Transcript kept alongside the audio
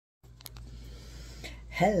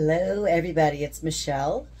Hello, everybody. It's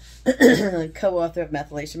Michelle, co-author of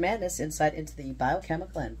Methylation Madness, Insight into the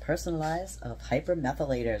Biochemical and Personal Lives of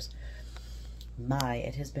Hypermethylators.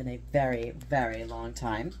 It has been a very, very long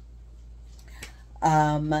time.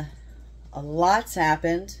 A lot's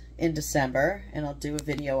happened in December, and I'll do a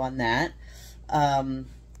video on that.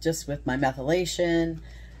 Just with my methylation,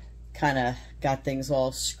 kind of got things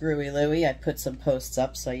all screwy-looey. I put some posts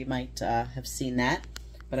up, so you might have seen that.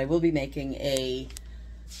 But I will be making a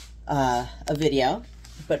video.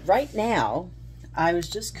 But right now, I was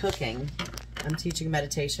just cooking. I'm teaching a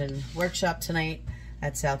meditation workshop tonight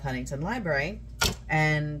at South Huntington Library,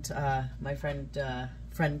 and my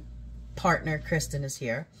partner Kristen is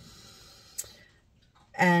here,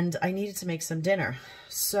 and I needed to make some dinner.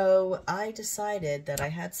 So I decided that I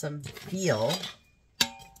had some veal,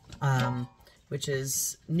 which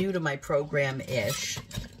is new to my program-ish.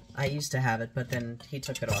 I used to have it, but then he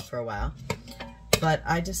took it off for a while. But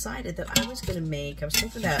I decided that I was going to make, I was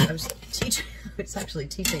actually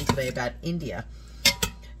teaching today about India.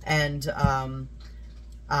 And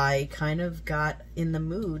I kind of got in the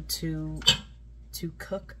mood to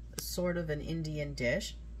cook sort of an Indian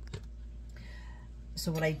dish.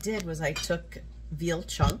 So what I did was I took veal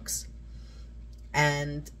chunks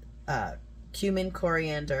and cumin,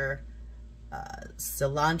 coriander,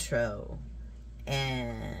 cilantro,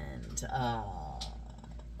 and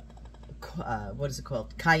what is it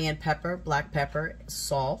called? Cayenne pepper, black pepper,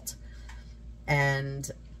 salt, and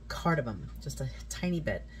cardamom, just a tiny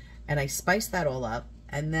bit. And I spiced that all up,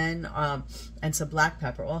 and then, and some black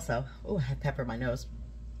pepper also. Oh, I had pepper in my nose.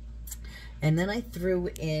 And then I threw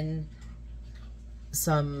in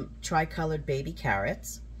some tricolored baby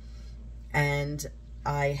carrots, and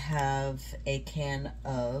I have a can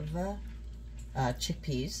of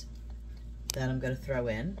chickpeas that I'm going to throw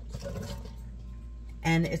in.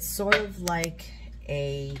 And it's sort of like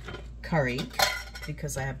a curry,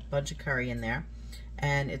 because I have a bunch of curry in there.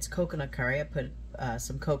 And it's coconut curry. I put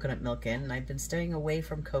some coconut milk in, and I've been staying away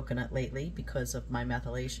from coconut lately because of my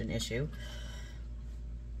methylation issue.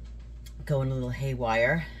 Going a little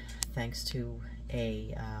haywire, thanks to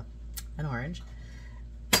an orange.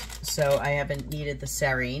 So I haven't needed the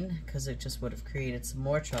serine, because it just would have created some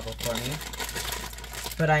more trouble for me.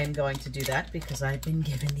 But I am going to do that because I've been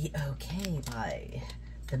given the okay by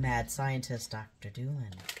the mad scientist, Dr.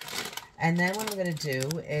 Doolin. And then what I'm going to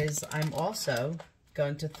do is I'm also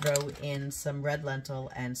going to throw in some red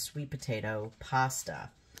lentil and sweet potato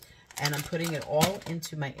pasta. And I'm putting it all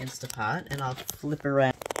into my Instapot, and I'll flip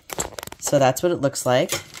around. So that's what it looks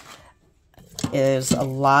like. There's a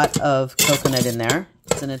lot of coconut in there.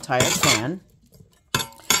 It's an entire can.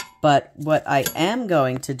 But what I am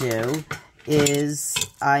going to do is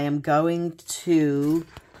I am going to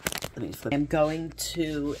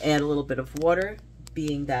add a little bit of water,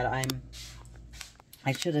 being that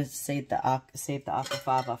I should have saved the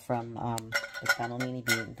aquafaba from the cannellini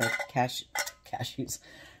bean, the cashews.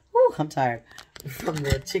 Woo, I'm tired. From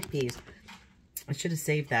the chickpeas. I should have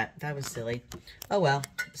saved that. That was silly. Oh well.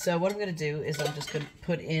 So what I'm going to do is I'm just going to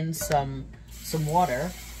put in some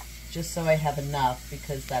water, just so I have enough,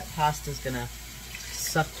 because that pasta is going to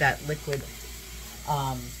suck that liquid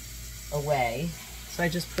away. So I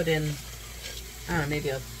just put in, I don't know,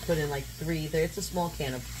 maybe I'll put in like 3 there. It's a small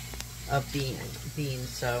can of beans.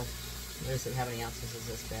 So where is it? How many ounces is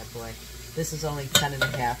this bad boy? This is only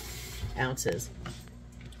 10.5 ounces.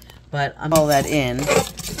 But I'm all that in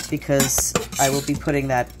because I will be putting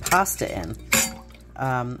that pasta in.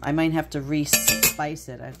 I might have to re-spice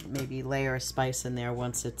it. I'd maybe layer a spice in there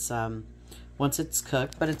once it's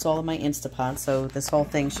cooked. But it's all in my Instapot, so this whole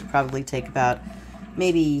thing should probably take about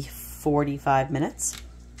maybe 45 minutes,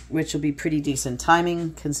 which will be pretty decent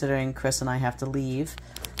timing considering Chris and I have to leave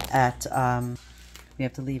at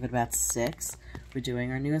about 6. We're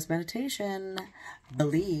doing our newest meditation,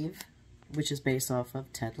 Believe, which is based off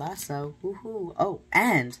of Ted Lasso. Woohoo! Oh,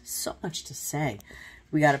 and so much to say.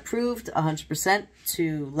 We got approved 100%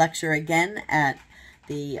 to lecture again at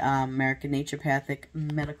the American Naturopathic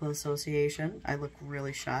Medical Association. I look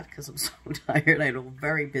really shot because I'm so tired. I had a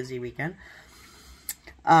very busy weekend.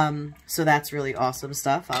 So that's really awesome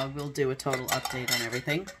stuff. I will do a total update on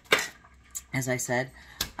everything. As I said,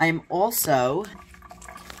 I'm also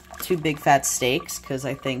 2 big fat steaks because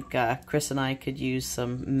I think Chris and I could use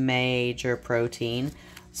some major protein.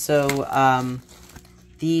 So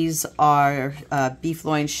these are beef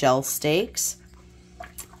loin shell steaks,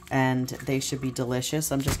 and they should be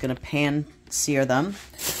delicious. I'm just going to pan sear them, and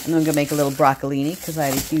then I'm going to make a little broccolini because I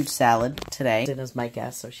had a huge salad today. And as my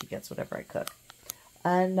guest, so she gets whatever I cook.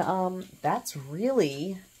 And that's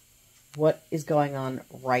really what is going on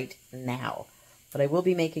right now. But I will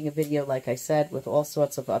be making a video, like I said, with all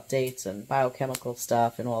sorts of updates and biochemical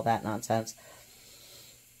stuff and all that nonsense.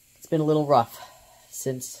 It's been a little rough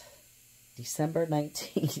since December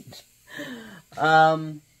 19th.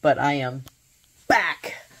 But I am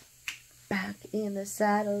back in the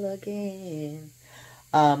saddle again.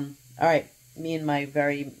 All right, me and my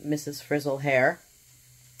very Mrs. Frizzle hair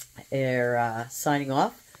are signing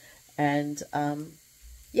off. And,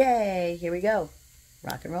 yay, here we go.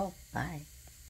 Rock and roll. Bye.